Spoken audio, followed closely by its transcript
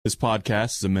This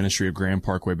podcast is a ministry of Grand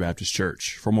Parkway Baptist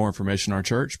Church. For more information on our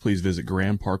church, please visit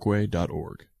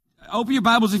grandparkway.org. Open your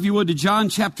Bibles, if you would, to John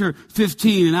chapter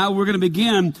 15. And now we're going to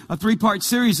begin a three-part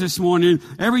series this morning.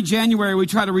 Every January, we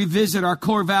try to revisit our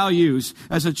core values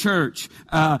as a church.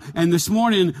 And this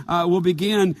morning, we'll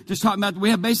begin just talking about, we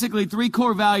have basically three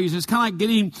core values. It's kind of like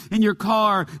getting in your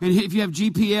car, and if you have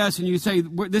GPS, and you say,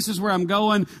 this is where I'm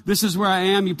going, this is where I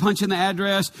am, you punch in the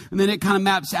address, and then it kind of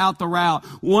maps out the route.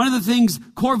 One of the things,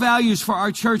 core values for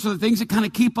our church, are the things that kind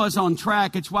of keep us on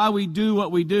track. It's why we do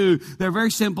what we do. They're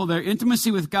very simple. They're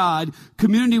intimacy with God,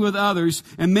 community with others,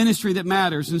 and ministry that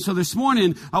matters. And so this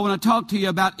morning, I want to talk to you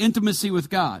about intimacy with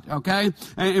God, okay?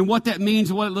 And what that means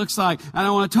and what it looks like. And I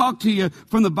want to talk to you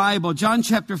from the Bible. John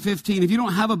chapter 15. If you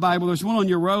don't have a Bible, there's one on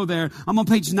your row there. I'm on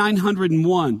page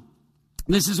 901.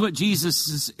 This is what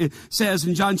Jesus says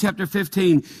in John chapter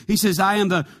 15. He says, I am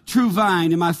the true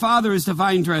vine, and my Father is the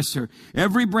vine dresser.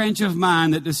 Every branch of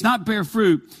mine that does not bear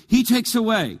fruit, he takes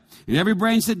away. And every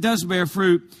branch that does bear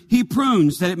fruit, he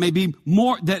prunes that it may be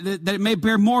more, that it may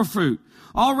bear more fruit.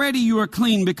 Already you are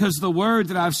clean because of the word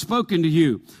that I've spoken to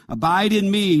you. Abide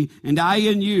in me and I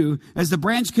in you, as the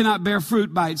branch cannot bear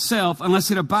fruit by itself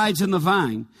unless it abides in the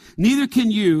vine. Neither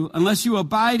can you unless you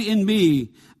abide in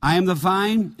me. I am the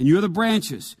vine and you are the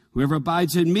branches. Whoever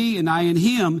abides in me and I in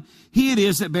him, he it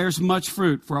is that bears much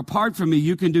fruit. For apart from me,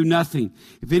 you can do nothing.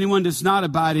 If anyone does not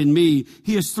abide in me,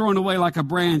 he is thrown away like a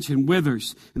branch and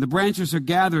withers. And the branches are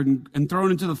gathered and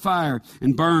thrown into the fire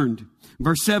and burned.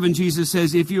 Verse 7, Jesus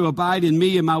says, if you abide in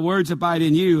me and my words abide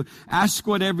in you, ask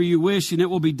whatever you wish and it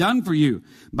will be done for you.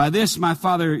 By this my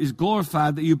Father is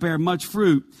glorified, that you bear much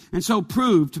fruit, and so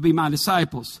prove to be my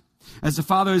disciples. As the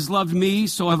Father has loved me,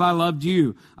 so have I loved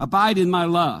you. Abide in my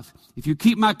love. If you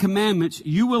keep my commandments,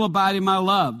 you will abide in my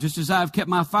love, just as I have kept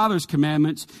my Father's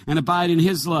commandments and abide in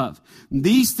his love.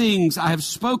 These things I have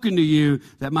spoken to you,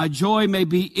 that my joy may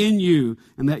be in you,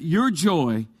 and that your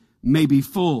joy may be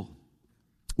full.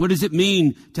 What does it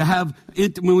mean to have,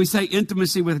 when we say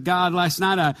intimacy with God? Last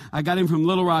night I got in from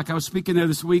Little Rock. I was speaking there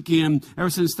this weekend,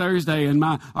 ever since Thursday, and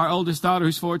our oldest daughter,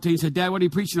 who's 14, said, Dad, what are you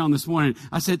preaching on this morning?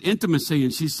 I said, intimacy.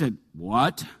 And she said,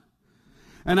 what?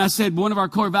 And I said, one of our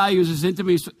core values is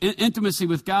intimacy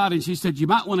with God. And she said, you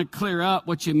might want to clear up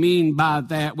what you mean by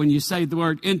that when you say the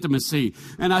word intimacy.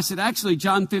 And I said, actually,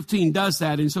 John 15 does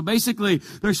that. And so basically,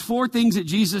 there's four things that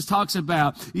Jesus talks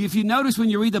about. If you notice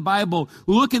when you read the Bible,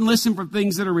 look and listen for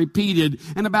things that are repeated.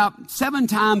 And about 7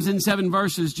 times in 7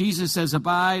 verses, Jesus says,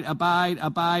 abide, abide,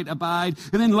 abide, abide.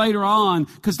 And then later on,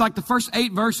 because like the first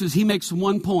 8 verses, he makes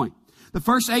one point. The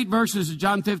first 8 verses of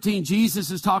John 15,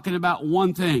 Jesus is talking about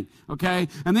one thing, okay?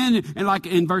 And then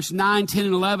in verse 9, 10,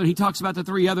 and 11, he talks about the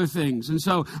 3 other things. And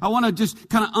so I want to just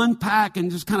kind of unpack and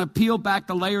just kind of peel back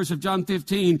the layers of John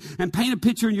 15 and paint a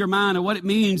picture in your mind of what it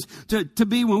means to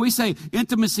be, when we say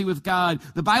intimacy with God,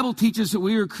 the Bible teaches that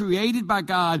we were created by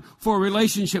God for a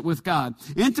relationship with God.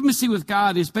 Intimacy with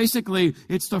God is basically,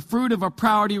 it's the fruit of a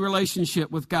priority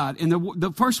relationship with God. And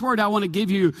the first word I want to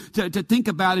give you to think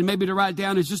about and maybe to write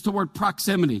down is just the word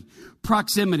proximity.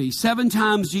 Proximity. 7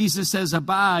 times Jesus says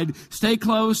abide, stay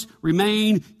close,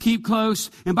 remain, keep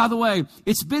close. And by the way,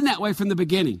 it's been that way from the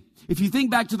beginning. If you think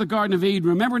back to the Garden of Eden,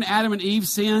 remember when Adam and Eve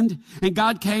sinned and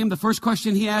God came, the first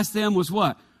question he asked them was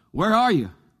what? Where are you?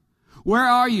 Where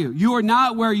are you? You are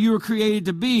not where you were created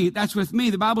to be. That's with me.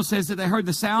 The Bible says that they heard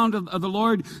the sound of the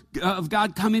Lord, of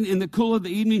God coming in the cool of the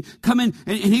evening, coming,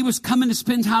 and he was coming to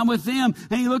spend time with them.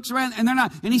 And he looks around and they're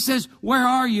not. And he says, where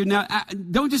are you? Now,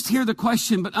 don't just hear the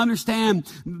question, but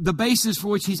understand the basis for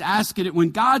which he's asking it. When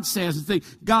God says,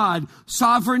 God,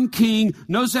 sovereign king,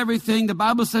 knows everything. The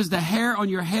Bible says the hair on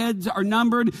your heads are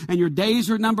numbered and your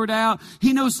days are numbered out.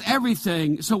 He knows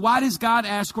everything. So why does God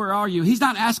ask, where are you? He's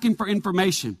not asking for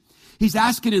information. He's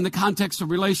asking in the context of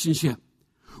relationship.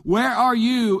 Where are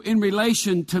you in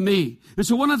relation to me? And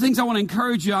so one of the things I want to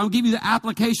encourage you, I'll give you the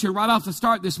application right off the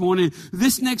start this morning.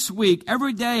 This next week,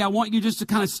 every day, I want you just to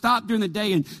kind of stop during the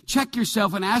day and check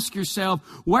yourself and ask yourself,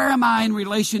 where am I in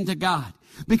relation to God?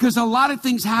 Because a lot of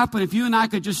things happen if you and I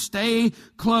could just stay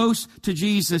close to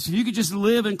Jesus. If you could just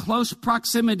live in close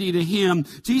proximity to him.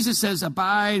 Jesus says,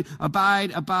 abide,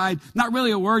 abide, abide. Not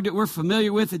really a word that we're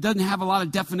familiar with. It doesn't have a lot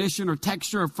of definition or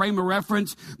texture or frame of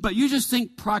reference. But you just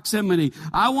think proximity.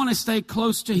 I want to stay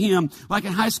close to him. Like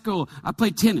in high school, I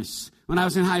played tennis. when I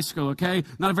was in high school, okay?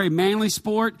 Not a very manly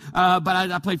sport, but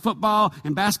I played football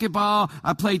and basketball.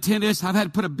 I played tennis. I've had to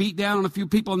put a beat down on a few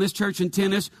people in this church in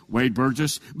tennis. Wade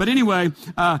Burgess. But anyway,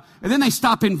 and then they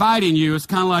stop inviting you. It's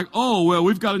kind of like, oh, well,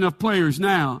 we've got enough players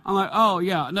now. I'm like, oh,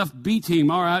 yeah, enough B team.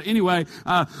 All right. Anyway,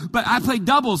 but I played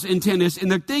doubles in tennis.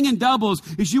 And the thing in doubles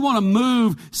is you want to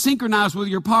move synchronized with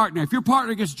your partner. If your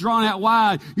partner gets drawn out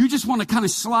wide, you just want to kind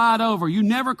of slide over. You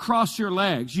never cross your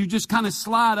legs. You just kind of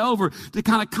slide over to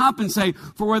kind of compensate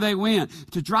for where they went.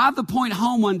 To drive the point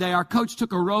home one day, our coach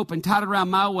took a rope and tied it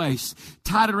around my waist,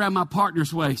 tied it around my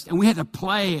partner's waist, and we had to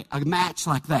play a match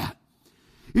like that.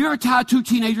 You ever tie two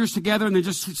teenagers together and then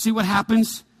just see what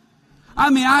happens? I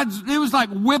mean, it was like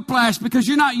whiplash because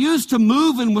you're not used to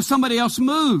moving when somebody else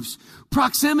moves.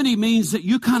 Proximity means that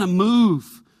you kind of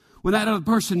move when that other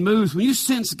person moves. When you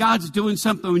sense God's doing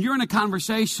something, when you're in a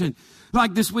conversation.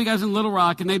 Like this week I was in Little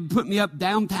Rock and they put me up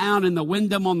downtown in the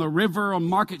Wyndham on the river on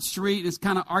Market Street. It's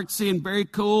kind of artsy and very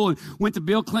cool, and went to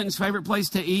Bill Clinton's favorite place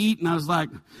to eat. And I was like,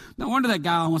 no wonder that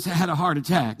guy almost had a heart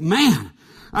attack. Man,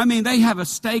 I mean, they have a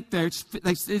steak there.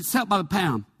 It's set by the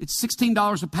pound. It's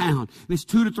 $16 a pound, and it's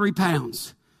 2 to 3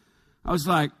 pounds. I was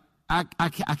like, I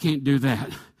can't do that.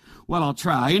 Well, I'll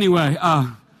try. Anyway,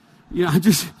 I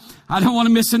don't want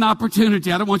to miss an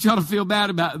opportunity. I don't want y'all to feel bad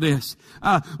about this.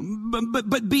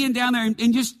 But being down there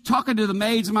and just talking to the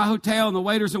maids in my hotel and the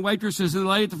waiters and waitresses and the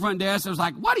lady at the front desk, I was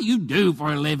like, what do you do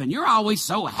for a living? You're always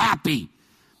so happy.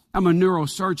 I'm a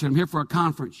neurosurgeon. I'm here for a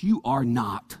conference. You are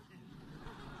not.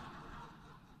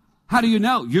 How do you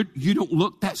know? You don't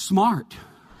look that smart.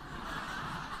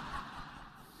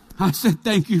 I said,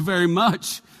 thank you very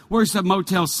much. Where's the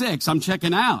Motel 6? I'm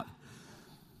checking out.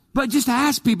 But just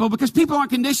ask people, because people aren't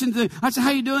conditioned to. I said,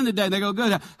 how you doing today? They go,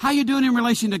 good. How you doing in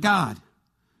relation to God?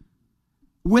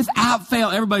 Without fail,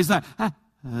 everybody's like,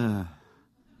 And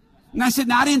I said,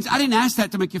 no, I didn't ask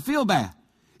that to make you feel bad.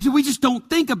 He said, we just don't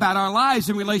think about our lives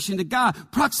in relation to God.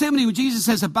 Proximity, when Jesus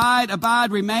says,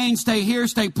 abide, remain, stay here,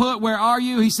 stay put. Where are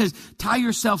you? He says, tie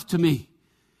yourself to me.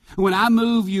 When I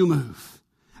move, you move.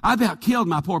 I about killed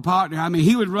my poor partner. I mean,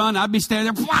 he would run. I'd be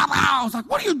standing there. I was like,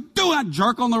 what are you doing? I'd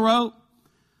jerk on the rope.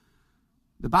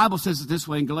 The Bible says it this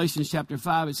way in Galatians chapter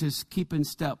 5. It says, keep in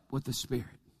step with the Spirit.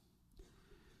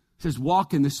 It says,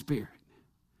 walk in the Spirit.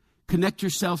 Connect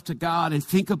yourself to God and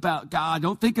think about God.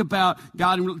 Don't think about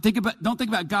God. Don't think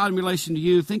about God in relation to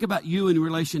you. Think about you in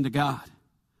relation to God.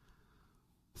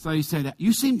 So he said,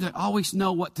 you seem to always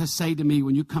know what to say to me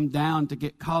when you come down to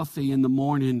get coffee in the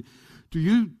morning. Do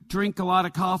you drink a lot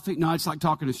of coffee? No, it's like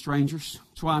talking to strangers.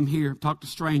 That's why I'm here. Talk to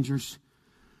strangers.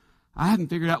 I haven't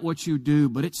figured out what you do,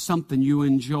 but it's something you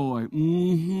enjoy.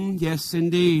 Yes,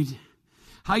 indeed.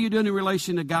 How you doing in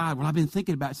relation to God? Well, I've been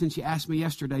thinking about it since you asked me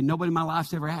yesterday. Nobody in my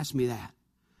life's ever asked me that.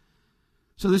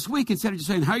 So this week, instead of just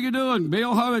saying, how you doing,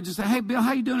 Bill? I just say, hey, Bill,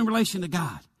 how you doing in relation to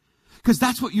God? Because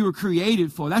that's what you were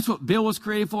created for. That's what Bill was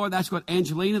created for. That's what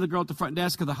Angelina, the girl at the front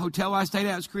desk of the hotel I stayed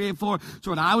at, was created for. It's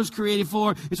what I was created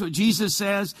for. It's what Jesus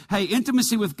says. Hey,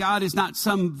 intimacy with God is not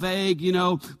some vague,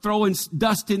 throwing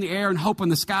dust in the air and hoping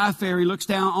the sky fairy looks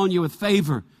down on you with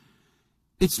favor.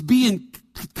 It's being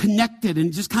connected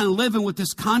and just kind of living with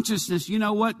this consciousness. You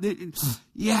know what?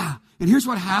 Yeah. And here's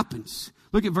what happens.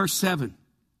 Look at verse 7.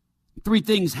 3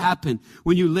 things happen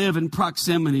when you live in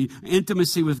proximity,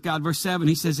 intimacy with God. Verse 7,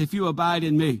 he says, if you abide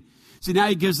in me. See, now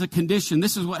he gives a condition.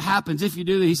 This is what happens if you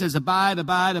do that. He says, abide.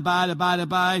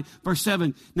 Verse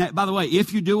 7. Now, by the way,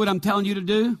 if you do what I'm telling you to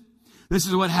do, this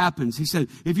is what happens. He said,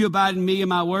 if you abide in me and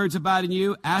my words abide in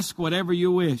you, ask whatever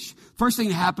you wish. First thing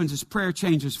that happens is prayer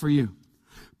changes for you.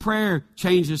 Prayer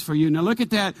changes for you. Now look at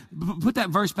that. Put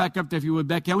that verse back up there if you would,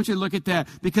 Becky. I want you to look at that,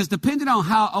 because depending on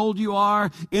how old you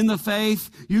are in the faith,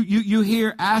 you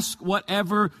hear, ask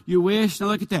whatever you wish. Now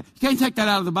look at that. You can't take that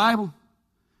out of the Bible.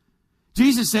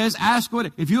 Jesus says, ask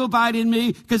what, if you abide in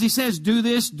me, because he says, do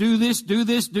this, do this, do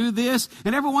this, do this.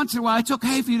 And every once in a while, it's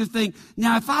okay for you to think,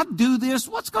 now if I do this,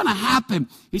 what's going to happen?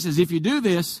 He says, if you do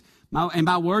this, and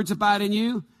my words abide in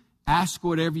you, ask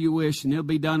whatever you wish, and it'll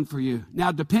be done for you.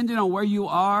 Now, depending on where you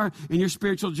are in your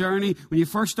spiritual journey, when you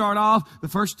first start off, the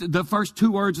first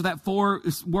 2 words of that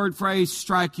 4-word phrase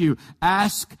strike you.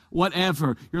 Ask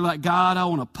whatever. You're like, God, I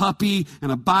want a puppy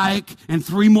and a bike and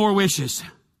 3 more wishes.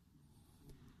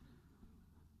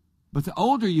 But the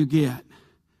older you get,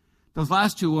 those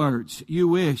last 2 words, you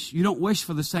wish, you don't wish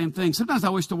for the same thing. Sometimes I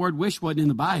wish the word wish wasn't in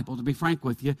the Bible, to be frank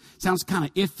with you. It sounds kind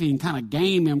of iffy and kind of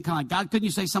gamey. I'm kind of like, God, couldn't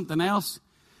you say something else?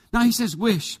 No, he says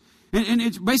wish. And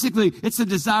it's basically, it's the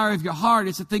desire of your heart.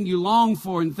 It's the thing you long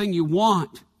for and the thing you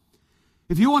want.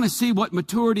 If you want to see what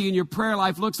maturity in your prayer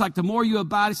life looks like, the more you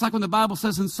abide, it's like when the Bible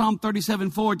says in Psalm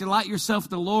 37:4, delight yourself in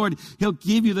the Lord, He'll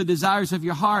give you the desires of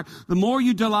your heart. The more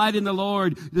you delight in the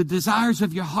Lord, the desires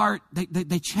of your heart,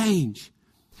 they change.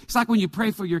 It's like when you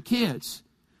pray for your kids.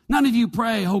 None of you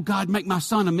pray, oh God, make my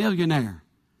son a millionaire.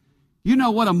 You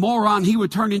know what a moron he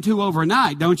would turn into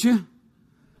overnight, don't you?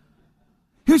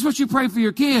 Here's what you pray for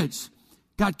your kids.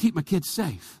 God, keep my kids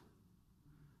safe.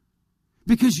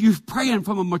 Because you're praying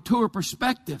from a mature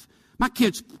perspective. My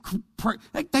kids pray,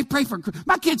 they pray for,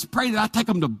 my kids pray that I take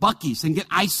them to Buc-ee's and get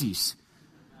ices.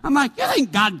 I'm like, you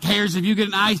think God cares if you get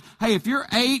an ice? Hey, if you're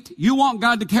 8, you want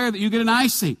God to care that you get an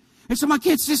icy. And so my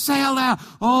kids just say out loud,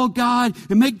 oh God,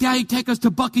 and make Daddy take us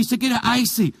to Buc-ee's to get an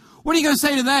icy. What are you going to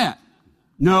say to that?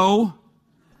 No.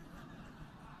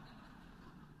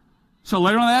 So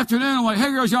later on in the afternoon, I'm like,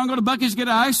 hey girls, y'all want to go to Buc-ee's to get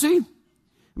an icy?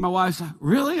 And my wife's like,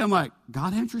 really? I'm like,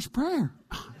 God answers prayer.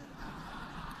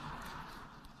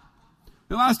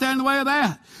 Don't I stand in the way of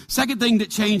that? Second thing that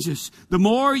changes, the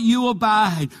more you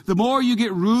abide, the more you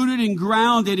get rooted and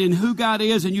grounded in who God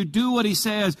is and you do what He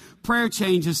says, prayer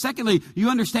changes. Secondly, you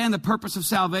understand the purpose of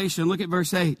salvation. Look at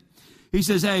verse 8. He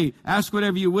says, hey, ask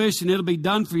whatever you wish and it'll be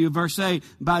done for you. Verse 8,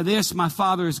 by this my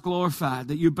Father is glorified,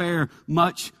 that you bear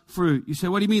much fruit. You say,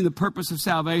 what do you mean the purpose of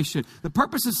salvation? The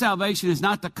purpose of salvation is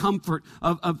not the comfort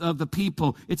of the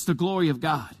people. It's the glory of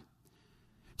God.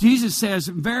 Jesus says,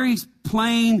 very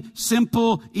plain,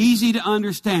 simple, easy to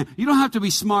understand. You don't have to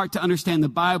be smart to understand the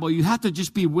Bible. You have to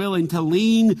just be willing to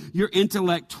lean your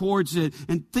intellect towards it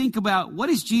and think about,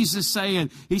 what is Jesus saying?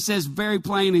 He says very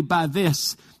plainly, by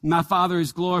this my Father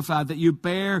is glorified, that you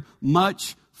bear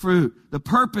much fruit. The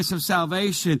purpose of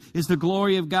salvation is the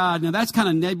glory of God. Now that's kind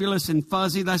of nebulous and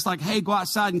fuzzy. That's like, hey, go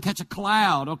outside and catch a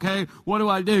cloud, okay? What do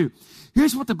I do?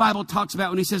 Here's what the Bible talks about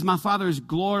when He says, my Father is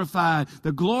glorified.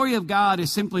 The glory of God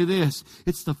is simply this.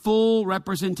 It's the full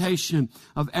representation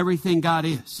of everything God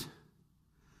is.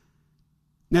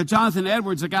 Now, Jonathan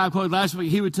Edwards, the guy I quoted last week,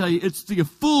 he would tell you, it's the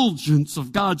effulgence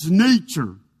of God's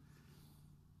nature.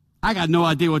 I got no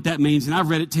idea what that means, and I've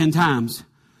read it 10 times.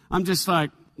 I'm just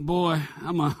like, boy,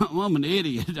 I'm an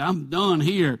idiot. I'm done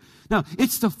here. No,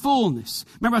 it's the fullness.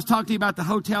 Remember I was talking to you about the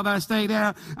hotel that I stayed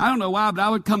at? I don't know why, but I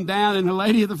would come down and the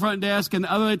lady at the front desk and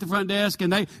the other lady at the front desk,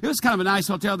 and it was kind of a nice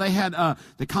hotel. They had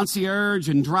the concierge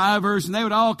and drivers, and they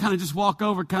would all kind of just walk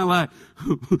over kind of like,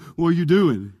 what are you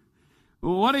doing?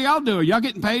 Well, what are y'all doing? Y'all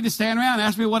getting paid to stand around and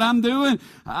ask me what I'm doing?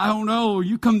 I don't know.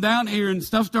 You come down here and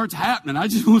stuff starts happening. I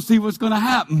just want to see what's going to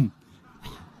happen.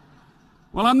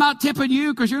 Well, I'm not tipping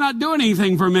you because you're not doing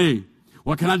anything for me.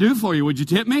 What can I do for you? Would you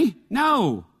tip me?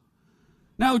 No,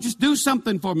 just do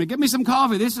something for me. Give me some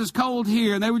coffee. This is cold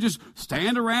here. And they would just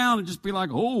stand around and just be like,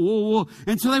 oh, whoa, whoa.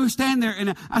 And so they would stand there.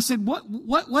 And I said, what?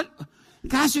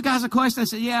 Can I ask you guys a question? I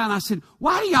said, yeah. And I said,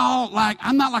 why do y'all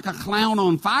I'm not like a clown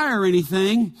on fire or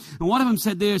anything. And one of them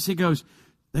said this. He goes,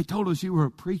 they told us you were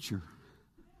a preacher.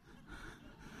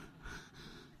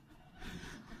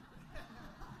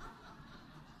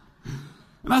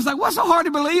 And I was like, what's so hard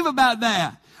to believe about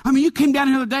that? I mean, you came down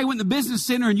here the other day, went in the business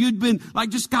center, and you'd been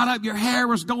just got up, your hair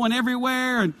was going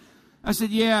everywhere. And I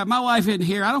said, yeah, my wife isn't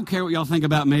here. I don't care what y'all think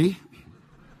about me.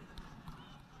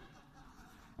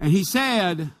 And he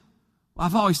said, well,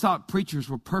 I've always thought preachers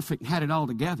were perfect and had it all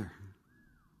together.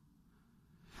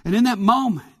 And in that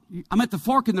moment, I'm at the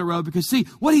fork in the road because, see,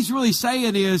 what he's really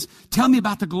saying is, tell me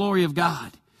about the glory of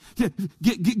God.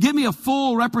 Give me a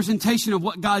full representation of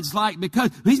what God's like,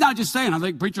 because he's not just saying, I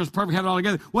think preachers are perfect, have it all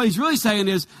together. What he's really saying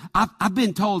is, I've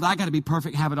been told I got to be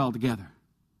perfect, have it all together.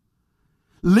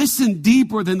 Listen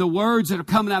deeper than the words that are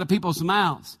coming out of people's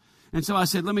mouths. And so I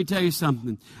said, let me tell you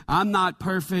something. I'm not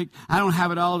perfect. I don't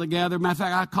have it all together. Matter of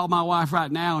fact, I call my wife right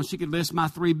now and she could list my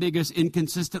 3 biggest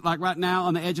inconsistent, like right now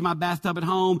on the edge of my bathtub at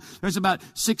home. There's about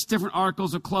 6 different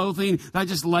articles of clothing that I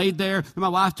just laid there. And my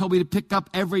wife told me to pick up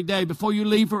every day. Before you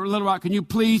leave for Little Rock, can you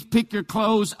please pick your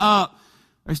clothes up?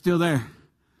 They're still there.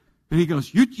 And he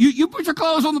goes, you put your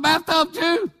clothes on the bathtub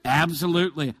too?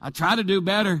 Absolutely. I try to do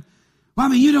better. Well, I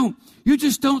mean, you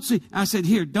just don't see. I said,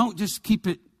 here, don't just keep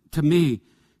it to me.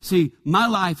 See, my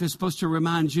life is supposed to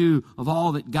remind you of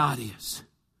all that God is.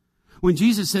 When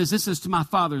Jesus says, this is to my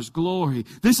Father's glory,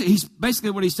 he's basically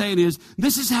what he's saying is,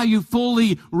 this is how you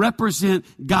fully represent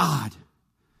God.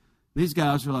 These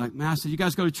guys were like, man, I said, you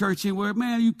guys go to church anywhere?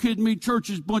 Man, are you kidding me? Church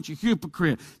is a bunch of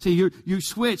hypocrites. See, you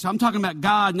switch. I'm talking about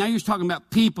God. Now you're talking about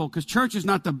people, because church is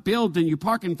not the building you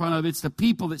park in front of. It's the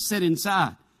people that sit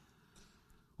inside.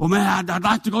 Well, man, I'd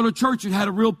like to go to church that had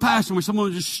a real passion where someone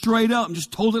was just straight up and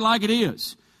just told it like it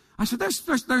is. I said,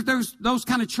 there's those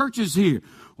kind of churches here.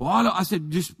 Well, I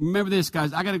said, just remember this,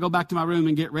 guys. I got to go back to my room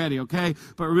and get ready, okay?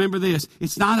 But remember this.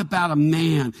 It's not about a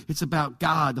man. It's about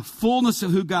God. The fullness of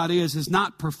who God is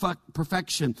not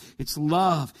perfection. It's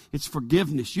love. It's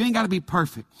forgiveness. You ain't got to be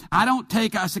perfect. I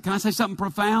said, can I say something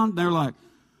profound? They're like,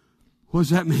 what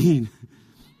does that mean?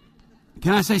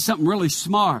 Can I say something really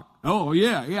smart? Oh,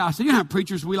 yeah. I said, you know how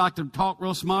preachers, we like to talk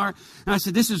real smart? And I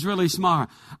said, this is really smart.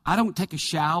 I don't take a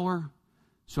shower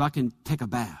so I can take a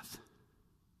bath.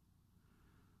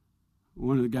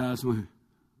 One of the guys went,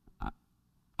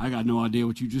 I got no idea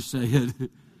what you just said.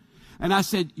 And I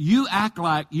said, you act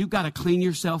like you've got to clean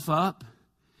yourself up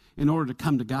in order to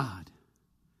come to God.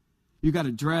 You got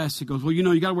to dress. He goes, well,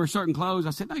 you got to wear certain clothes. I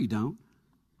said, no, you don't.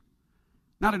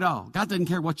 Not at all. God doesn't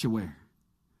care what you wear.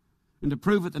 And to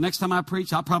prove it, the next time I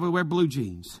preach, I'll probably wear blue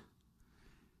jeans.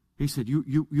 He said,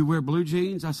 you wear blue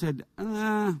jeans? I said,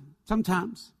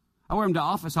 sometimes. I wear them to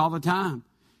office all the time.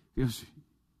 He goes,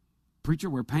 preacher,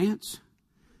 wear pants?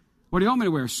 What do you want me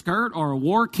to wear, a skirt or a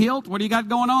war kilt? What do you got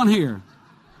going on here?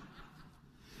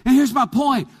 And here's my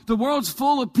point. The world's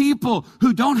full of people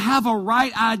who don't have a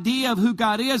right idea of who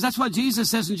God is. That's what Jesus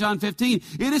says in John 15.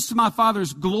 It is to my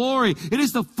Father's glory. It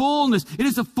is the fullness. It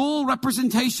is the full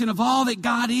representation of all that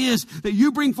God is, that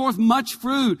you bring forth much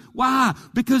fruit. Why?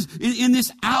 Because in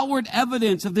this outward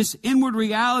evidence of this inward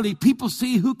reality, people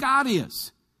see who God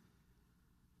is.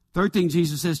 Third thing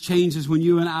Jesus says changes when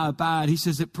you and I abide. He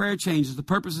says that prayer changes, the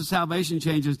purpose of salvation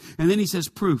changes, and then he says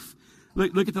proof.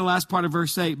 Look at the last part of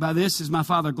verse 8. By this is my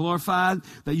Father glorified,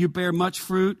 that you bear much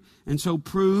fruit, and so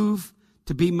prove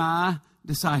to be my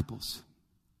disciples.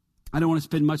 I don't want to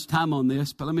spend much time on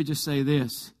this, but let me just say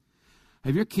this.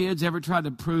 Have your kids ever tried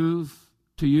to prove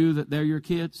to you that they're your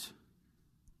kids?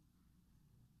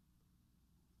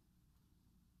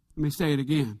 Let me say it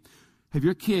again. Have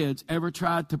your kids ever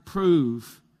tried to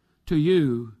prove to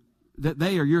you that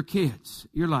they are your kids?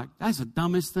 You're like, that's the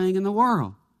dumbest thing in the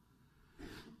world.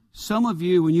 Some of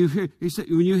you, when you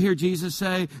hear Jesus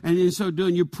say, and in so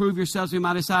doing, you prove yourselves to be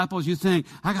my disciples, you think,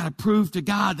 I got to prove to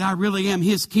God that I really am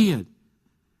his kid.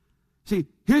 See,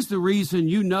 here's the reason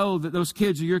you know that those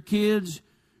kids are your kids.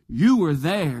 You were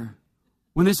there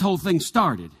when this whole thing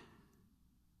started.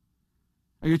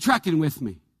 Are you tracking with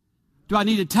me? Do I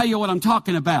need to tell you what I'm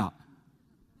talking about?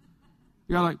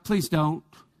 You're like, please don't.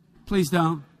 Please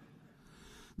don't.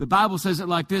 The Bible says it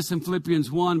like this in Philippians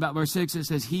 1, about verse 6. It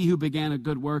says, he who began a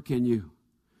good work in you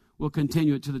will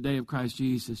continue it to the day of Christ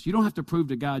Jesus. You don't have to prove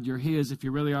to God you're his if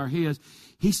you really are his.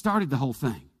 He started the whole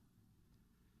thing.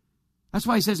 That's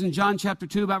why he says in John chapter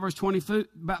 2, about verse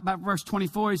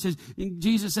 24, he says,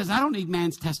 Jesus says, I don't need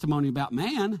man's testimony about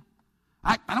man.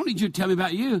 I don't need you to tell me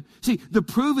about you. See, the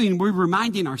proving, we're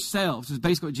reminding ourselves is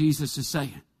basically what Jesus is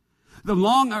saying. The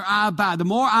longer I abide, the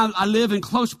more I live in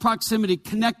close proximity,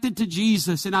 connected to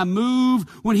Jesus, and I move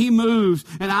when he moves,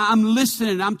 and I'm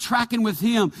listening, I'm tracking with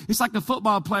him. It's like the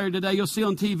football player today you'll see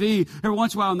on TV. Every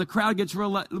once in a while, when the crowd gets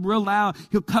real loud,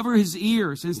 he'll cover his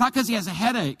ears. And it's not because he has a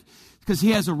headache. It's because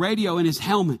he has a radio in his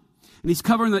helmet. And he's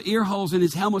covering the ear holes in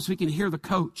his helmet so he can hear the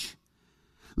coach.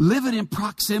 Living in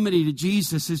proximity to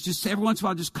Jesus is just every once in a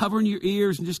while just covering your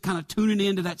ears and just kind of tuning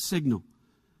into that signal.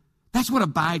 That's what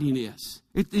abiding is.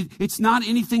 It's not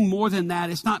anything more than that.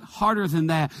 It's not harder than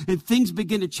that. And things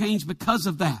begin to change because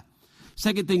of that.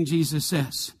 Second thing Jesus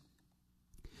says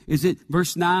is it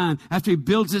verse 9, after he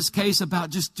builds this case about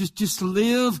just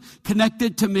live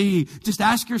connected to me. Just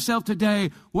ask yourself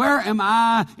today, where am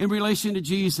I in relation to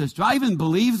Jesus? Do I even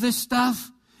believe this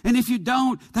stuff? And if you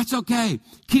don't, that's okay.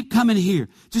 Keep coming here.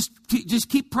 Just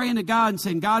keep praying to God and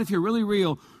saying, God, if you're really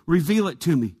real, reveal it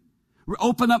to me.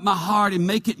 Open up my heart and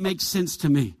make it make sense to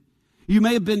me. You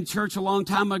may have been in church a long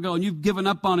time ago and you've given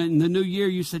up on it. In the new year,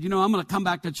 you said, I'm going to come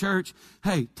back to church.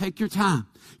 Hey, take your time.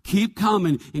 Keep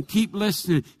coming and keep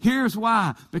listening. Here's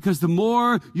why. Because the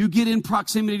more you get in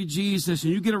proximity to Jesus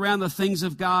and you get around the things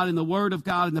of God and the Word of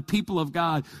God and the people of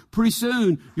God, pretty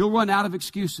soon you'll run out of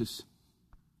excuses.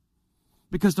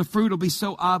 Because the fruit will be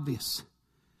so obvious.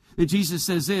 And Jesus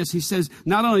says this, he says,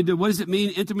 not only what does it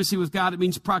mean, intimacy with God, it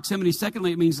means proximity.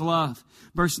 Secondly, it means love.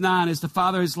 Verse 9, as the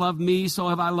Father has loved me, so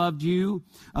have I loved you.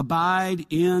 Abide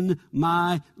in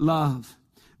my love.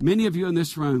 Many of you in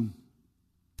this room,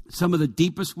 some of the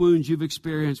deepest wounds you've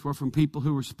experienced were from people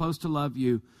who were supposed to love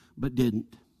you, but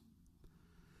didn't.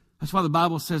 That's why the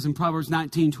Bible says in Proverbs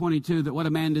 19:22 that what a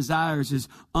man desires is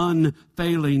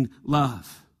unfailing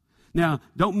love. Now,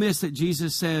 don't miss that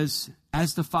Jesus says,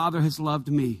 as the Father has loved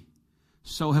me,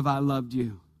 so have I loved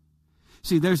you.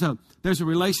 See, there's a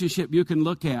relationship you can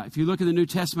look at. If you look in the New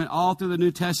Testament, all through the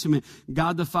New Testament,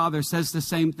 God the Father says the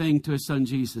same thing to his Son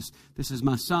Jesus. This is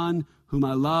my Son, whom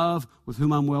I love, with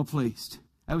whom I'm well pleased.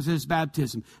 That was his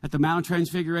baptism. At the Mount of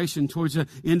Transfiguration, towards the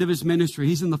end of his ministry,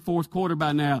 he's in the fourth quarter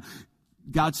by now.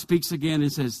 God speaks again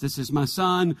and says, this is my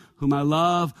Son, whom I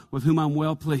love, with whom I'm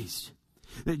well pleased.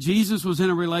 That Jesus was in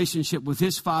a relationship with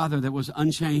his Father that was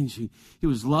unchanging. He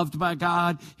was loved by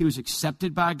God. He was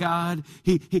accepted by God.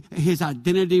 His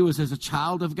identity was as a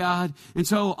child of God. And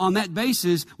so on that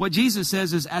basis, what Jesus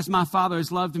says is, as my Father has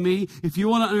loved me, if you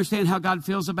want to understand how God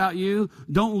feels about you,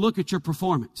 don't look at your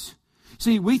performance.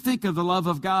 See, we think of the love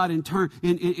of God in terms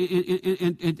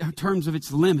of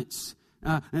its limits.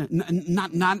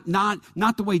 Not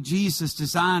the way Jesus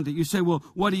designed it. You say, well,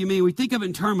 what do you mean? We think of it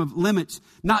in terms of limits,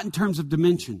 not in terms of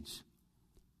dimensions.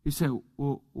 You say,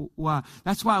 well, why?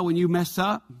 That's why when you mess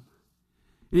up,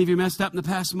 any of you messed up in the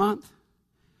past month?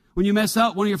 When you mess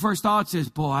up, one of your first thoughts is,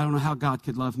 boy, I don't know how God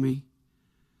could love me.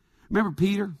 Remember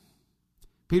Peter?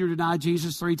 Peter denied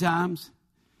Jesus 3 times.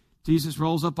 Jesus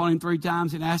rolls up on him 3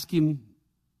 times and asks him,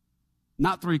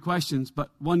 not 3 questions,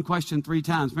 but 1 question 3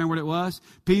 times. Remember what it was?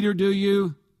 Peter, do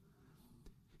you?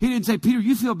 He didn't say, Peter,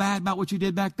 you feel bad about what you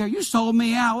did back there? You sold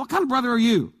me out. What kind of brother are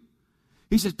you?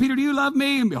 He says, Peter, do you love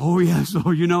me? And, oh, yes,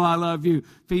 Lord, you know I love you.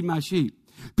 Feed my sheep.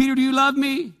 Peter, do you love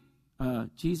me?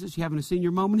 Jesus, you having a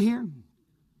senior moment here?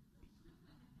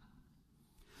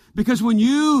 Because when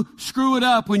you screw it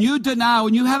up, when you deny,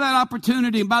 when you have that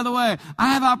opportunity, and by the way,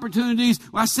 I have opportunities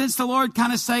where I sense the Lord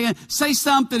kind of saying, say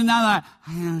something, and I'm like,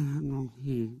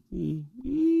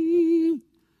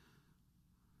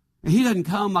 and he doesn't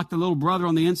come like the little brother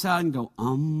on the inside and go,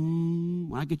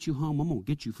 when I get you home, I'm going to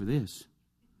get you for this.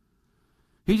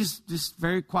 He just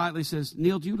very quietly says,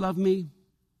 Neil, do you love me?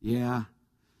 Yeah.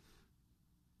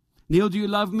 Neil, do you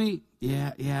love me?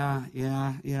 Yeah.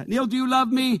 Neil, do you love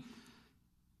me?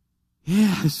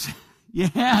 Yes,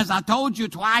 I told you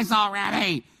twice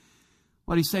already.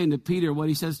 What he's saying to Peter, what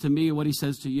he says to me, what he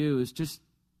says to you is just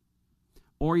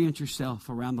orient yourself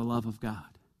around the love of God.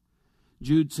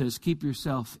 Jude says, keep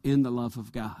yourself in the love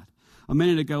of God. A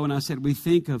minute ago when I said we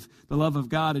think of the love of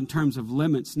God in terms of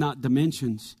limits, not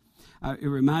dimensions, it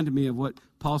reminded me of what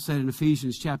Paul said in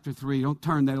Ephesians chapter 3. Don't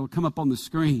turn that, it'll come up on the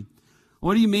screen.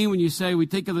 What do you mean when you say we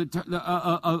think of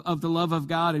the love of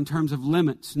God in terms of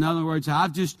limits? In other words,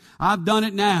 I've done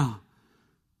it now.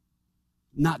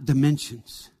 Not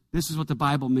dimensions. This is what the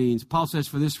Bible means. Paul says,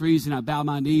 for this reason I bow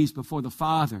my knees before the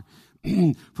Father,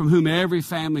 from whom every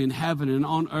family in heaven and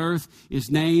on earth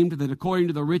is named, that according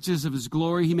to the riches of his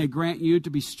glory he may grant you to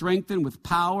be strengthened with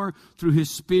power through his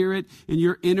Spirit in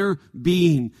your inner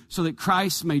being, so that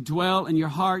Christ may dwell in your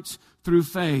hearts through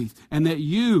faith, and that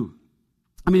you,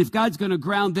 if God's going to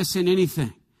ground this in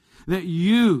anything, that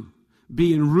you,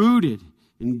 being rooted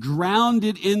and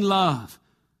grounded in love,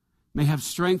 may have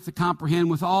strength to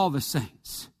comprehend with all the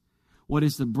saints what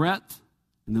is the breadth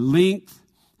and the length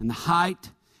and the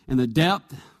height and the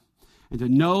depth, and to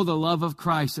know the love of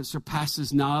Christ that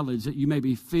surpasses knowledge, that you may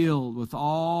be filled with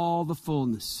all the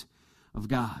fullness of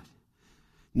God.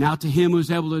 Now to him who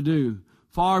is able to do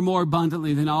far more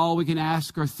abundantly than all we can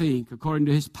ask or think, according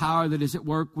to his power that is at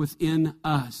work within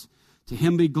us. To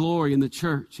him be glory in the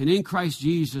church and in Christ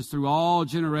Jesus through all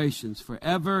generations,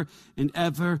 forever and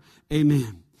ever.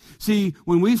 Amen. See,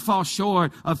 when we fall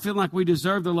short of feeling like we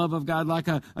deserve the love of God, like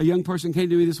a young person came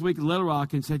to me this week in Little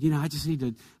Rock and said, I just need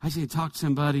to talk to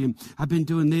somebody, and I've been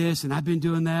doing this and I've been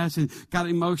doing that, and got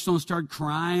emotional and started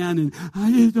crying, and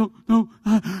I just don't know.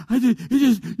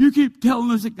 You keep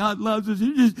telling us that God loves us.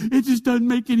 It just doesn't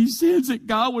make any sense that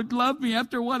God would love me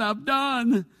after what I've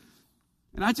done.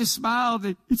 And I just smiled.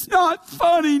 It's not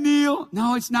funny, Neil.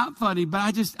 No, it's not funny,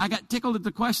 but I got tickled at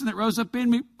the question that rose up in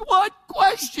me. What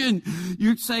question?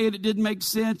 You're saying it didn't make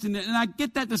sense, and I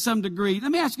get that to some degree.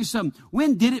 Let me ask you something.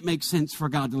 When did it make sense for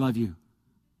God to love you?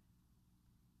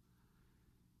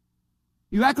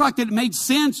 You act like that it made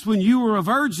sense when you were a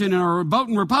virgin or a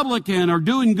voting Republican or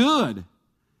doing good.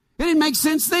 It didn't make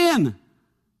sense then.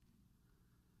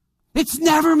 It's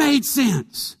never made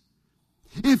sense.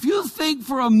 If you think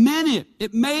for a minute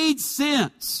it made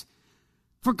sense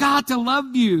for God to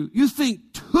love you, you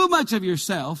think too much of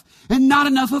yourself and not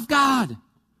enough of God.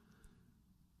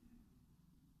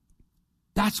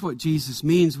 That's what Jesus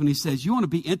means when he says, you want to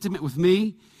be intimate with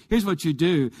me? Here's what you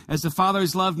do. As the Father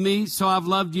has loved me, so I've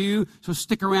loved you. So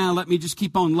stick around. Let me just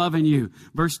keep on loving you.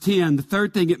 Verse 10, the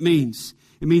third thing it means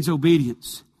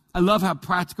obedience. I love how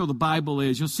practical the Bible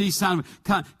is. You'll see kind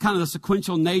of the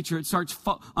sequential nature. It starts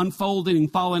unfolding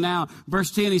and falling out. Verse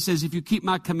 10, he says, if you keep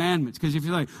my commandments. Because if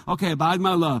you're like, okay, abide in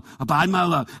my love.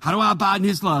 How do I abide in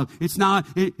his love? It's not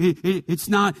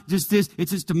just this.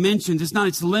 It's its dimensions. It's not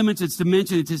its limits, its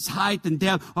dimension. It's its height and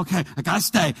depth. Okay, I got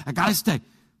to stay.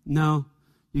 No,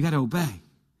 you got to obey.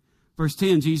 Verse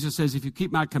 10, Jesus says, if you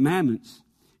keep my commandments,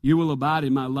 you will abide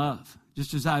in my love,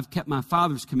 just as I have kept my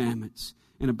Father's commandments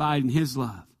and abide in his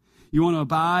love. You want to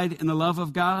abide in the love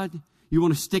of God? You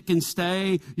want to stick and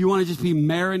stay? You want to just be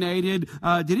marinated?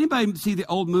 Did anybody see the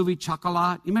old movie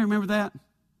Chocolat? You may remember that?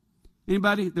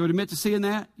 Anybody that would admit to seeing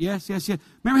that? Yes.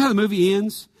 Remember how the movie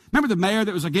ends? Remember the mayor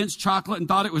that was against chocolate and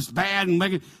thought it was bad?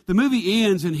 The movie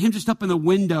ends and him just up in the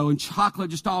window and chocolate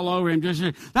just all over him.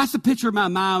 That's the picture of my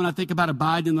mind when I think about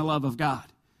abiding in the love of God.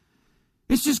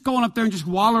 It's just going up there and just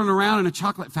wallowing around in a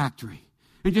chocolate factory.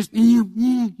 And just...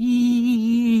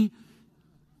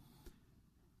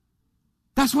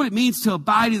 That's what it means to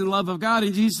abide in the love of God.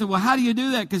 And Jesus said, well, how do you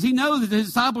do that? Because he knows that his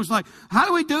disciples were like, how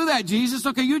do we do that, Jesus?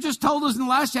 Okay, you just told us in the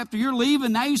last chapter you're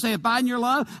leaving. Now you say abide in your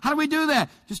love. How do we do that?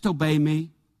 Just obey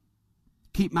me.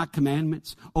 Keep my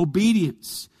commandments.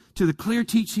 Obedience to the clear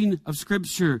teaching of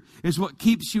Scripture is what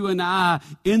keeps you and I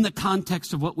in the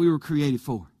context of what we were created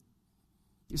for.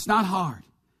 It's not hard.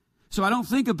 So I don't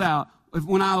think about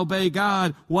when I obey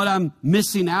God, what I'm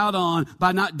missing out on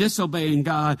by not disobeying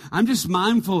God. I'm just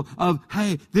mindful of,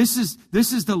 hey, this is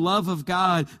the love of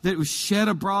God that was shed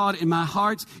abroad in my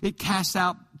heart. It casts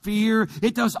out fear.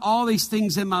 It does all these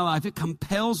things in my life. It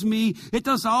compels me. It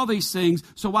does all these things.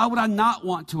 So why would I not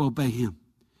want to obey him?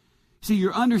 See,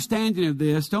 your understanding of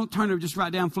this, don't turn to, just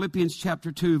write down Philippians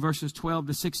chapter 2, verses 12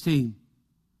 to 16.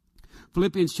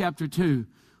 Philippians chapter 2,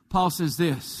 Paul says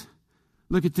this.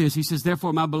 Look at this. He says,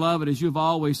 therefore, my beloved, as you have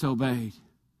always obeyed.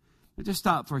 Now just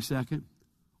stop for a second.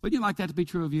 Wouldn't you like that to be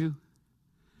true of you?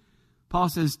 Paul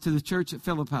says to the church at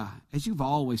Philippi, as you've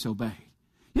always obeyed.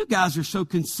 You guys are so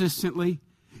consistently.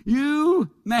 As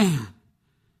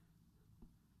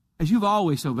you've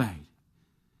always obeyed.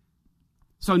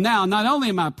 So now, not only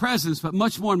in my presence, but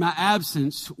much more in my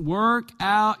absence, work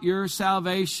out your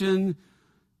salvation.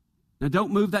 Now,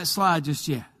 don't move that slide just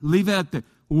yet. Leave it up there.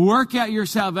 Work out your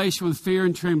salvation with fear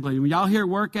and trembling. When y'all hear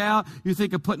work out, you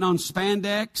think of putting on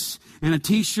spandex and a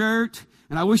T-shirt.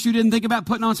 And I wish you didn't think about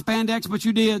putting on spandex, but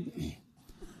you did.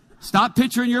 Stop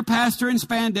picturing your pastor in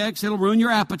spandex. It'll ruin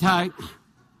your appetite.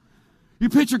 You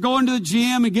picture going to the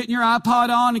gym and getting your iPod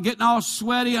on and getting all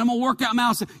sweaty. I'm going to work out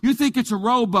my salvation. You think it's a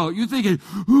rowboat. You're thinking,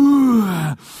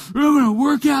 I'm going to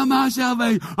work out my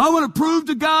salvation. I want to prove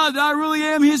to God that I really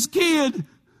am his kid.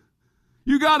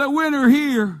 You got a winner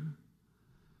here.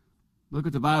 Look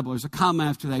at the Bible. There's a comma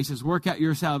after that. He says, work out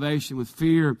your salvation with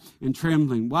fear and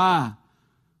trembling. Why?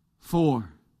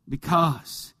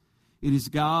 Because it is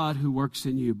God who works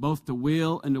in you, both to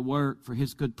will and to work for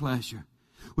his good pleasure.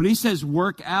 When he says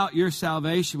work out your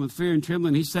salvation with fear and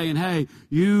trembling, he's saying, hey,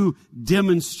 you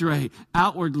demonstrate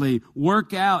outwardly,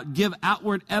 work out, give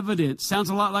outward evidence. Sounds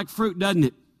a lot like fruit, doesn't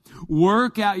it?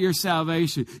 Work out your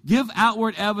salvation. Give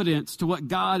outward evidence to what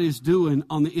God is doing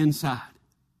on the inside.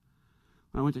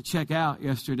 When I went to check out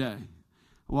yesterday,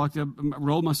 I walked up,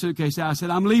 rolled my suitcase out. I said,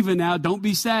 I'm leaving now. Don't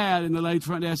be sad. And the lady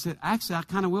front desk said, actually, I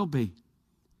kind of will be.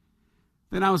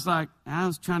 Then I was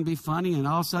trying to be funny, and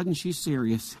all of a sudden she's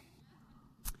serious.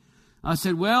 I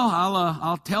said, well,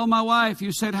 I'll tell my wife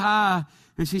you said hi.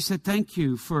 And she said, thank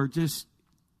you for just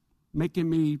making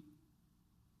me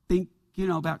think,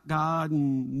 about God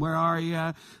and where are you?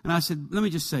 And I said, let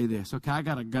me just say this. Okay, I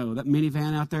got to go. That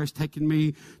minivan out there is taking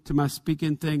me to my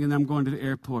speaking thing, and I'm going to the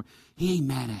airport. He ain't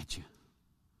mad at you.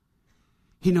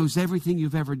 He knows everything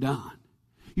you've ever done.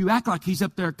 You act like he's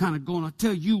up there kind of going, I'll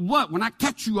tell you what, when I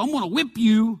catch you, I'm going to whip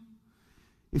you.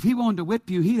 If he wanted to whip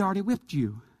you, he'd already whipped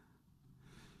you.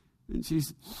 And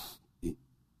she's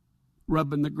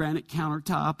rubbing the granite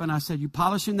countertop. And I said, you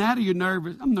polishing that or you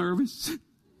nervous? I'm nervous.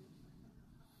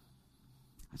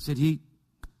 I said, he's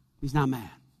not mad.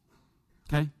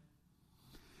 Okay?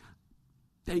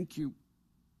 Thank you.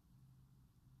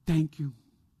 Thank you.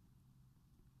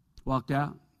 Walked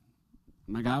out.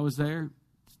 My guy was there.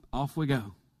 Off we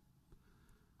go.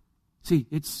 See,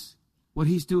 it's what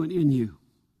he's doing in you.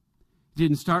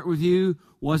 Didn't start with you.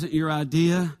 Wasn't your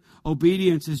idea.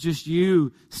 Obedience is just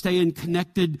you staying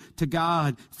connected to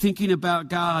God, thinking about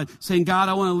God, saying, God,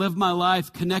 I want to live my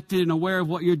life connected and aware of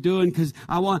what you're doing because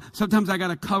sometimes I got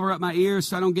to cover up my ears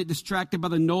so I don't get distracted by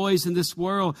the noise in this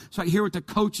world. So I hear what the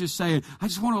coach is saying. I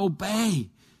just want to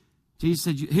obey. Jesus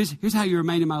said, here's how you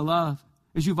remain in my love.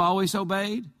 As you've always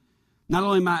obeyed, not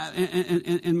only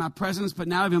in my presence, but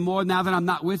now even more now that I'm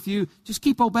not with you, just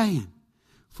keep obeying.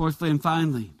 Fourthly and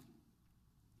finally,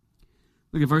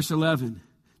 look at verse 11.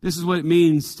 This is what it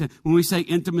means when we say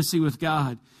intimacy with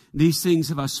God. These things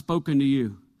have I spoken to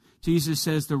you. Jesus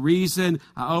says the reason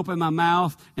I open my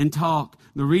mouth and talk,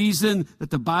 the reason that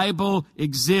the Bible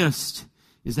exists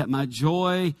is that my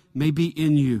joy may be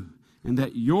in you and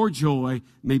that your joy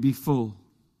may be full.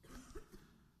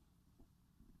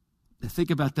 Now think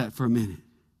about that for a minute.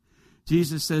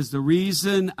 Jesus says the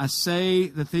reason I say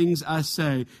the things I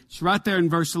say, it's right there in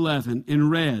verse 11 in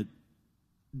red.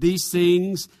 These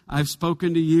things I've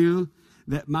spoken to you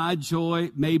that my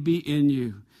joy may be in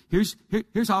you. Here's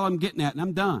all I'm getting at, and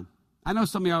I'm done. I know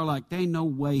some of y'all are like, there ain't no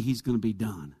way he's going to be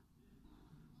done.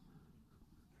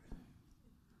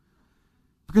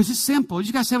 Because it's simple. You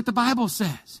just got to say what the Bible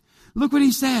says. Look what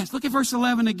he says. Look at verse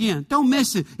 11 again. Don't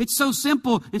miss it. It's so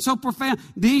simple and so profound.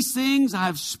 These things I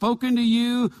have spoken to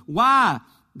you. Why?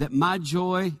 That my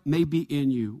joy may be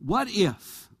in you. What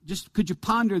if? Just could you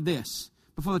ponder this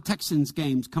before the Texans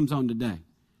game comes on today?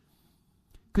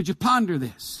 Could you ponder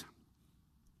this?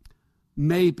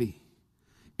 Maybe.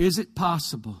 Is it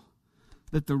possible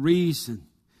that the reason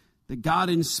that God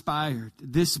inspired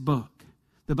this book,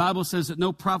 the Bible says that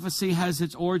no prophecy has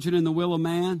its origin in the will of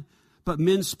man, but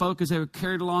men spoke as they were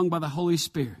carried along by the Holy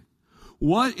Spirit.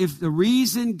 What if the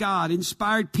reason God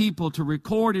inspired people to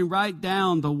record and write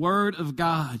down the Word of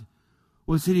God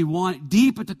was that he wanted,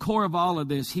 deep at the core of all of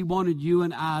this, he wanted you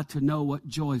and I to know what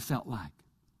joy felt like?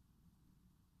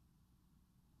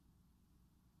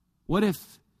 What if,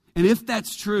 and if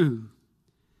that's true,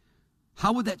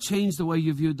 how would that change the way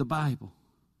you viewed the Bible?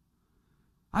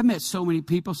 I've met so many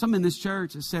people, some in this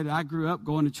church, that said, I grew up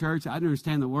going to church. I didn't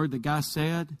understand the word that God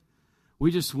said.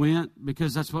 We just went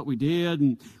because that's what we did.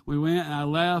 And we went and I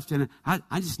left. And I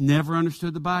just never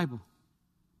understood the Bible.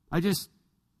 It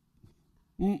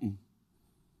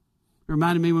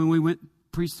reminded me when we went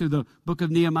preached through the book of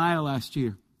Nehemiah last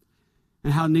year.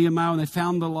 And how Nehemiah, when they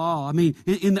found the law. I mean,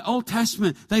 in the Old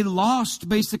Testament, they lost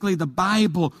basically the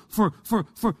Bible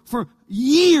for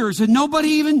years. And nobody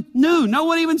even knew. No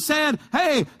one even said,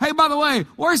 hey, by the way,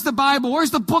 where's the Bible? Where's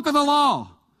the book of the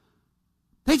law?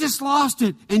 They just lost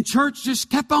it, and church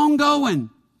just kept on going.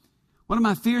 One of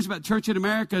my fears about church in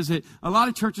America is that a lot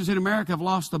of churches in America have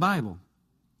lost the Bible.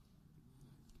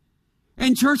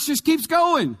 And church just keeps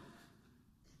going.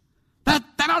 That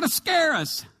ought to scare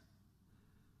us.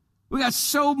 We got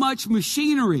so much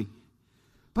machinery.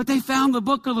 But they found the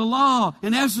book of the law,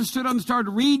 and Ezra stood up and started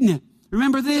reading it.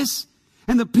 Remember this?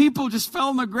 And the people just fell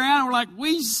on the ground and were like,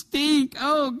 we stink.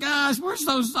 Oh, gosh, we're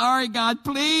so sorry, God.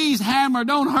 Please, hammer,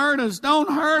 don't hurt us. Don't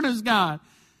hurt us, God.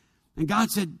 And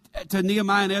God said to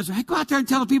Nehemiah and Ezra, hey, go out there and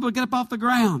tell the people to get up off the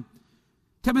ground.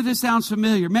 Tell me if this sounds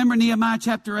familiar. Remember Nehemiah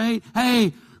chapter 8?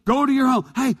 Hey, go to your home.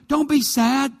 Hey, don't be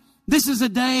sad. This is a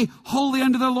day holy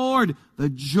unto the Lord. The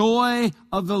joy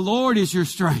of the Lord is your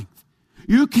strength.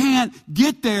 You can't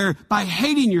get there by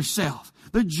hating yourself.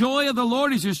 The joy of the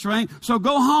Lord is your strength. So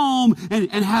go home and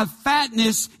have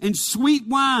fatness and sweet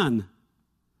wine.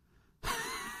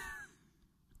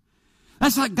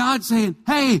 That's like God saying,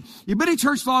 hey, you've been in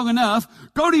church long enough.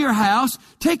 Go to your house,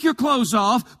 take your clothes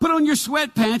off, put on your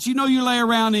sweatpants you know you lay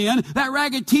around in, that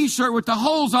ragged t-shirt with the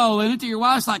holes all in it that your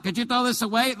wife's like, could you throw this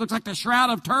away? It looks like the Shroud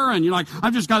of Turin. You're like,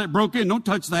 I've just got it broken. Don't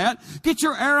touch that. Get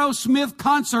your Aerosmith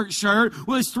concert shirt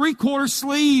with its 3/4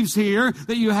 sleeves here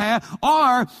that you have.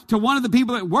 Or to one of the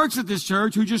people that works at this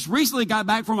church who just recently got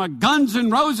back from a Guns N'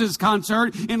 Roses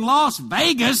concert in Las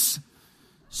Vegas.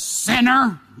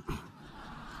 Sinner.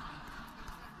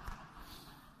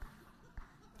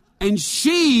 And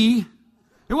it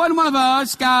wasn't one of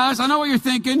us, guys. I know what you're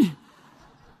thinking.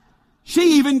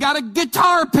 She even got a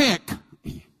guitar pick.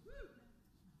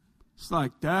 It's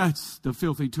like, that's the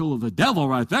filthy tool of the devil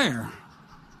right there.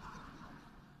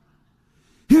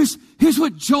 Here's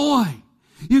what joy.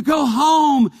 You go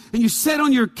home and you sit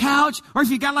on your couch, or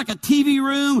if you got like a TV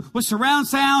room with surround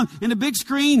sound and a big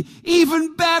screen,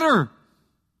 even better.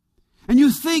 And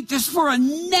you think just for a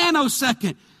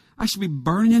nanosecond, I should be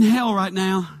burning in hell right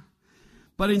now.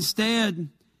 But instead,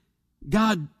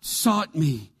 God sought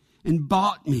me and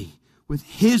bought me with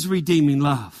His redeeming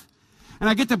love. And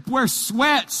I get to wear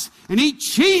sweats and eat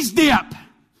cheese dip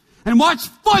and watch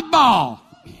football.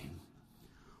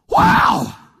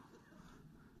 Wow!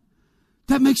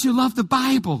 That makes you love the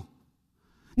Bible.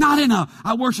 Not in a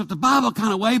I worship the Bible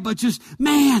kind of way, but just,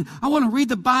 man, I want to read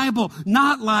the Bible.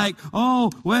 Not like,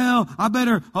 oh, well, I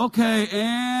better, okay,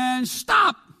 and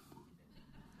stop.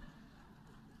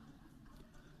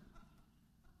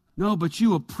 No, but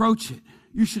you approach it.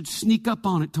 You should sneak up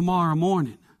on it tomorrow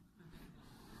morning.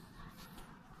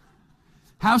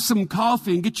 Have some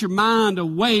coffee and get your mind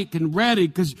awake and ready,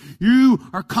 because you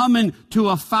are coming to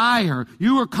a fire.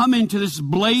 You are coming to this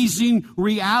blazing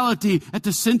reality at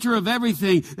the center of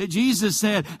everything that Jesus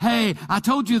said, hey, I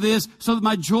told you this so that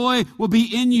my joy will be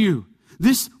in you.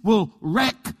 This will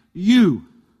wreck you.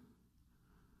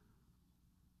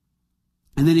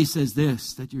 And then he says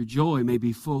this, that your joy may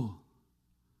be full.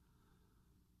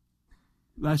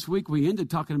 Last week we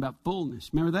ended talking about fullness.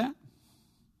 Remember that?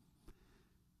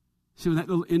 See, when that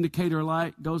little indicator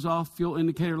light goes off, fuel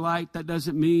indicator light, that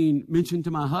doesn't mean mention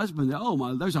to my husband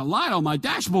that, there's a light on my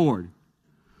dashboard.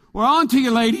 We're on to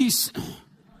you, ladies.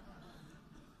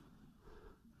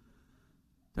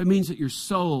 That means that your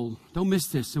soul, don't miss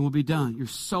this and we'll be done. Your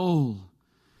soul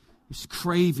is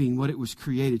craving what it was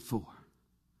created for.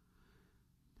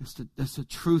 That's the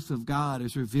truth of God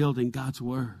as revealed in God's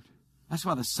Word. That's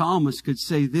why the psalmist could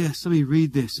say this. Let me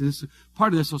read this. And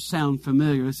part of this will sound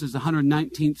familiar. This is the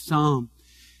 119th Psalm.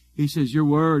 He says, your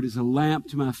word is a lamp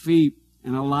to my feet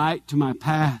and a light to my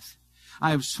path.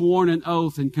 I have sworn an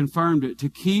oath and confirmed it to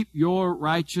keep your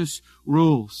righteous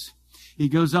rules. He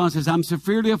goes on and says, I'm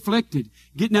severely afflicted.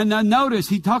 Now notice,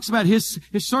 he talks about his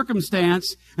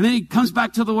circumstance, and then he comes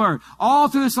back to the Word. All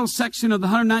through this little section of the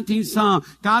 119th Psalm,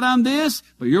 God, I'm this,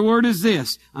 but your Word is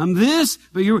this. I'm this,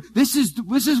 but this is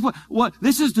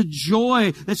the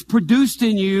joy that's produced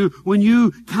in you when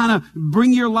you kind of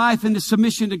bring your life into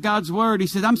submission to God's Word. He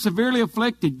says, I'm severely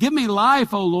afflicted. Give me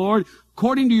life, O Lord,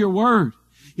 according to your Word.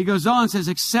 He goes on and says,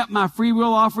 accept my free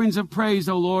will offerings of praise,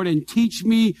 O Lord, and teach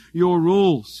me your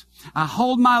rules. I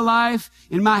hold my life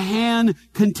in my hand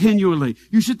continually.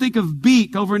 You should think of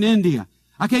Beak over in India.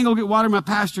 I can't go get water in my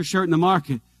pastor shirt in the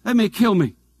market. That may kill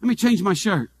me. Let me change my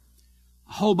shirt.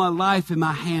 I hold my life in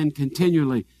my hand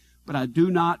continually, but I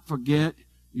do not forget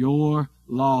your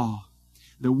law.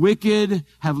 The wicked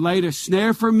have laid a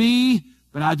snare for me,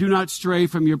 but I do not stray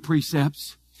from your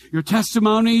precepts. Your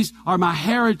testimonies are my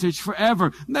heritage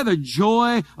forever. They're the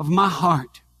joy of my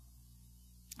heart.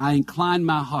 I incline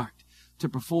my heart to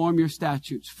perform your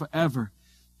statutes forever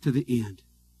to the end.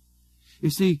 You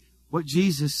see, what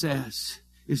Jesus says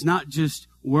is not just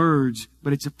words,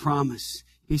 but it's a promise.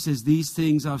 He says, these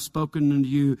things I've spoken unto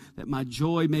you, that my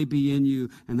joy may be in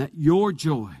you, and that your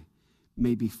joy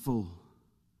may be full.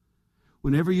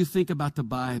 Whenever you think about the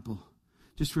Bible,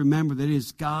 just remember that it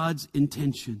is God's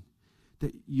intention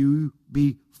that you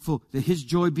be full, that His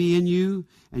joy be in you,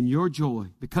 and your joy,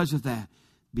 because of that,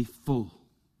 be full.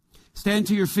 Stand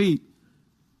to your feet.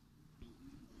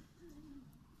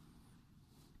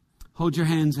 Hold your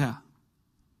hands out.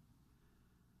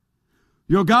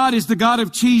 Your God is the God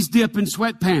of cheese dip and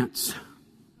sweatpants.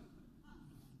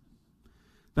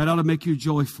 That ought to make you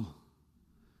joyful,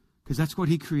 because that's what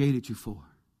He created you for,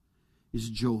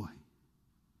 is joy.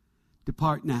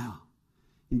 Depart now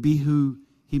and be who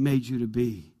He made you to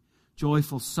be,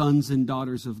 joyful sons and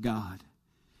daughters of God.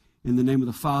 In the name of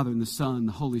the Father, and the Son, and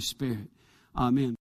the Holy Spirit. Amen.